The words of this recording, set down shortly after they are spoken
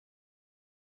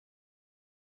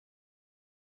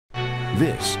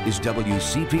This is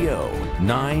WCPO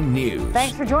 9 News.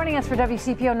 Thanks for joining us for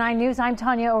WCPO 9 News. I'm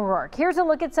Tanya O'Rourke. Here's a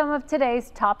look at some of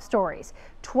today's top stories.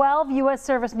 12 U.S.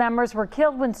 service members were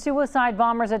killed when suicide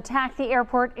bombers attacked the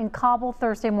airport in Kabul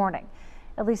Thursday morning.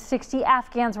 At least 60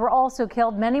 Afghans were also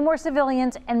killed. Many more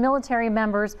civilians and military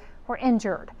members were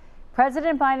injured.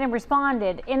 President Biden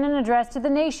responded in an address to the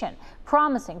nation,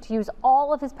 promising to use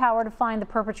all of his power to find the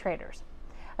perpetrators.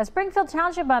 A Springfield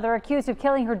Township mother accused of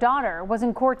killing her daughter was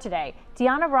in court today.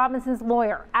 Deanna Robinson's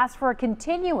lawyer asked for a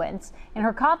continuance in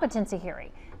her competency hearing.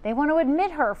 They want to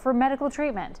admit her for medical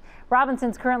treatment.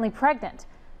 Robinson's currently pregnant.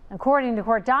 According to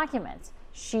court documents,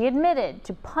 she admitted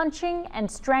to punching and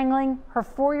strangling her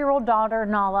 4-year-old daughter,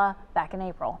 Nala, back in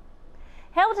April.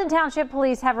 Hamilton Township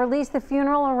Police have released the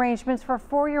funeral arrangements for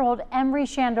 4-year-old Emery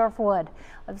Shandorf Wood.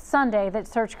 On Sunday, that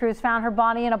search crews found her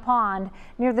body in a pond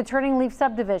near the Turning Leaf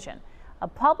subdivision. A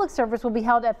public service will be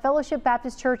held at Fellowship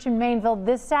Baptist Church in Mainville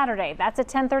this Saturday. That's at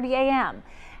 10:30 a.m.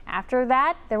 After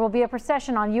that, there will be a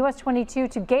procession on US 22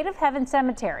 to Gate of Heaven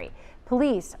Cemetery.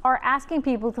 Police are asking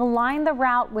people to line the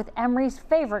route with Emery's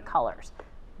favorite colors,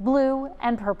 blue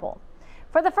and purple.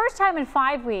 For the first time in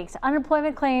 5 weeks,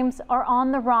 unemployment claims are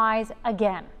on the rise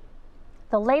again.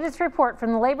 The latest report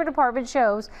from the Labor Department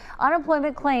shows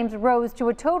unemployment claims rose to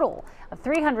a total of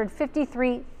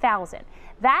 353,000.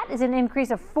 That is an increase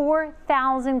of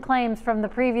 4,000 claims from the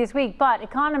previous week, but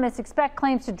economists expect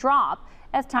claims to drop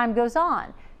as time goes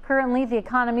on. Currently, the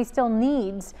economy still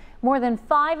needs more than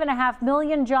 5.5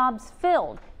 million jobs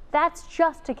filled. That's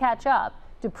just to catch up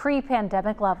to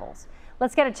pre-pandemic levels.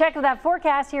 Let's get a check of that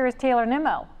forecast. Here is Taylor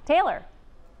Nimmo. Taylor.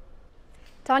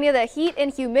 Tanya, the heat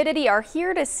and humidity are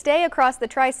here to stay across the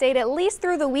tri-state at least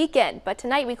through the weekend. But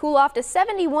tonight we cool off to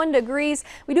 71 degrees.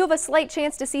 We do have a slight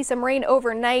chance to see some rain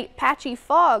overnight. Patchy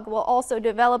fog will also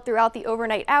develop throughout the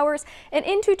overnight hours and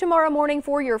into tomorrow morning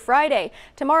for your Friday.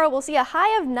 Tomorrow we'll see a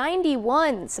high of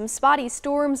 91. Some spotty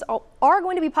storms are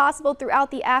going to be possible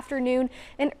throughout the afternoon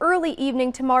and early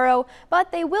evening tomorrow,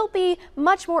 but they will be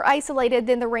much more isolated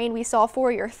than the rain we saw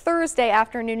for your Thursday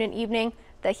afternoon and evening.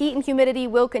 The heat and humidity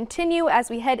will continue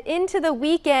as we head into the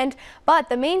weekend, but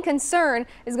the main concern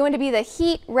is going to be the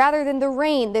heat rather than the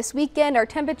rain. This weekend, our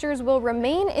temperatures will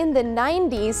remain in the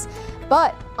 90s,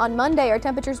 but on Monday, our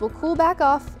temperatures will cool back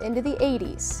off into the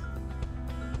 80s.